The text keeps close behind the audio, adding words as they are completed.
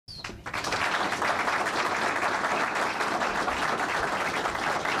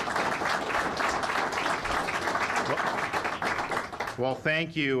Well,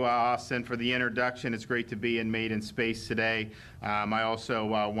 thank you, Austin, for the introduction. It's great to be in Made in Space today. I also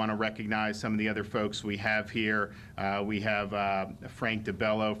want to recognize some of the other folks we have here. We have Frank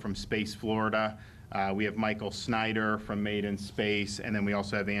DeBello from Space Florida. We have Michael Snyder from Made in Space, and then we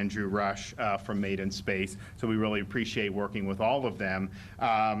also have Andrew Rush from Made in Space. So we really appreciate working with all of them.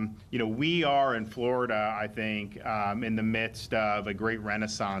 You know, we are in Florida, I think, in the midst of a great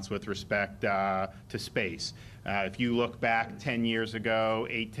renaissance with respect to space. If you look back 10 years ago,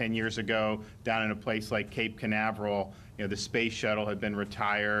 10 years ago, down in a place like Cape Canaveral, you know, the space shuttle had been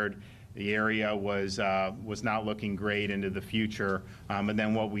retired. The area was not looking great into the future, and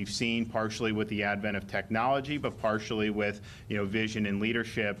then what we've seen, partially with the advent of technology, but partially with vision and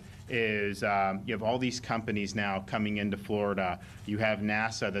leadership, is you have all these companies now coming into Florida. You have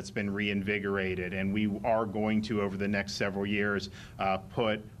NASA that's been reinvigorated, and we are going to, over the next several years,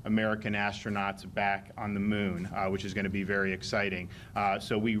 put American astronauts back on the moon, which is going to be very exciting.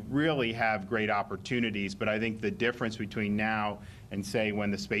 So we really have great opportunities, but I think the difference between now and say when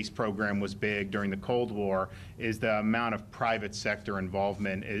the space program was big during the Cold War is the amount of private sector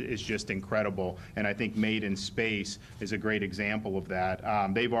involvement is just incredible, and I think Made in Space is a great example of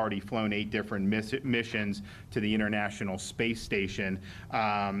that. They've already flown 8 different missions to the International Space Station,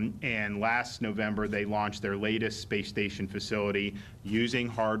 and last November they launched their latest space station facility using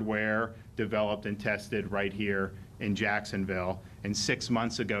hardware developed and tested right here in Jacksonville. And 6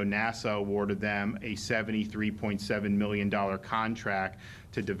 months ago, NASA awarded them a $73.7 million contract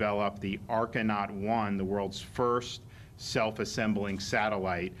to develop the Archinaut 1, the world's first self-assembling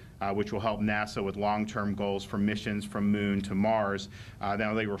satellite, which will help NASA with long-term goals for missions from Moon to Mars.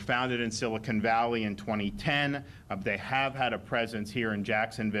 Now, they were founded in Silicon Valley in 2010. They have had a presence here in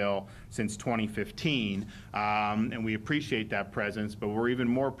Jacksonville since 2015, and we appreciate that presence, but we're even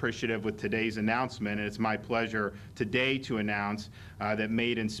more appreciative with today's announcement, and it's my pleasure today to announce that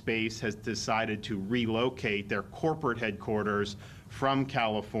Made in Space has decided to relocate their corporate headquarters from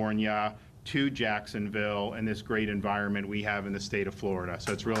California to Jacksonville in this great environment we have in the state of Florida.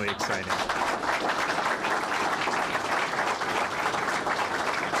 So it's really exciting.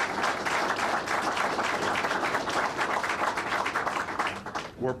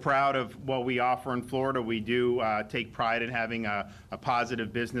 We're proud of what we offer in Florida. We do take pride in having a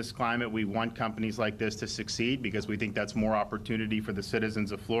positive business climate. We want companies like this to succeed because we think that's more opportunity for the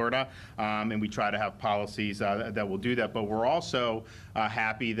citizens of Florida, and we try to have policies that will do that. But we're also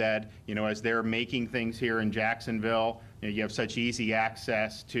happy that, as they're making things here in Jacksonville, you have such easy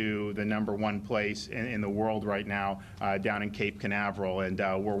access to the #1 place in the world right now down in Cape Canaveral, and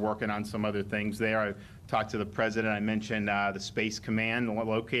we're working on some other things there. I talked to the president. I mentioned the Space Command,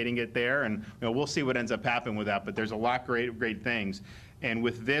 locating it there, and we'll see what ends up happening with that, but there's a lot of great things. And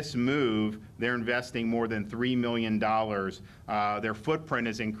with this move, they're investing more than $3 million. Their footprint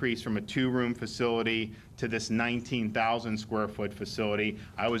has increased from a 2-room facility to this 19,000 square foot facility.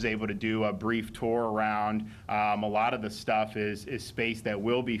 I was able to do a brief tour around. A lot of the stuff is space that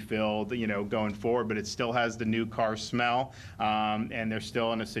will be filled, going forward, but it still has the new car smell, and they're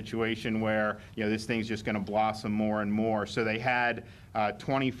still in a situation where, this thing's just going to blossom more and more. So they had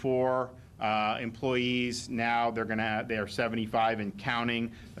 24 employees. Now they are 75 and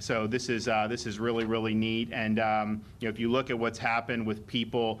counting. So this is really neat. And if you look at what's happened with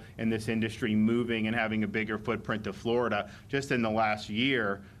people in this industry moving and having a bigger footprint to Florida, just in the last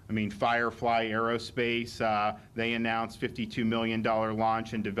year, I mean, Firefly Aerospace, they announced $52 million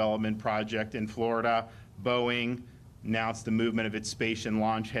launch and development project in Florida. Boeing announced the movement of its space and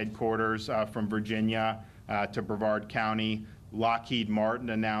launch headquarters from Virginia to Brevard County. Lockheed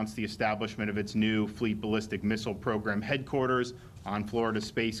Martin announced the establishment of its new Fleet Ballistic Missile Program headquarters on Florida's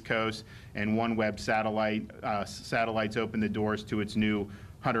Space Coast, and OneWeb Satellites opened the doors to its new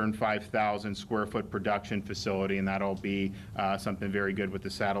 105,000 square foot production facility, and that'll be something very good with the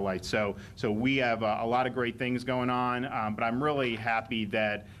satellites. So we have a lot of great things going on, but I'm really happy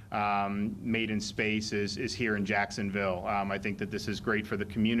that Made in Space is here in Jacksonville. I think that this is great for the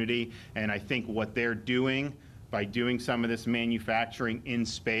community, and I think what they're doing by doing some of this manufacturing in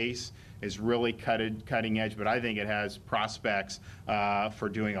space is really cutting edge, but I think it has prospects for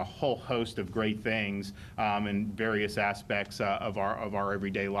doing a whole host of great things in various aspects of our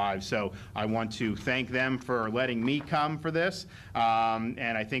everyday lives. So I want to thank them for letting me come for this,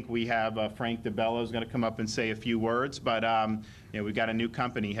 and I think we have Frank DeBello is going to come up and say a few words, but we've got a new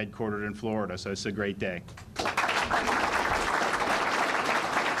company headquartered in Florida, so it's a great day.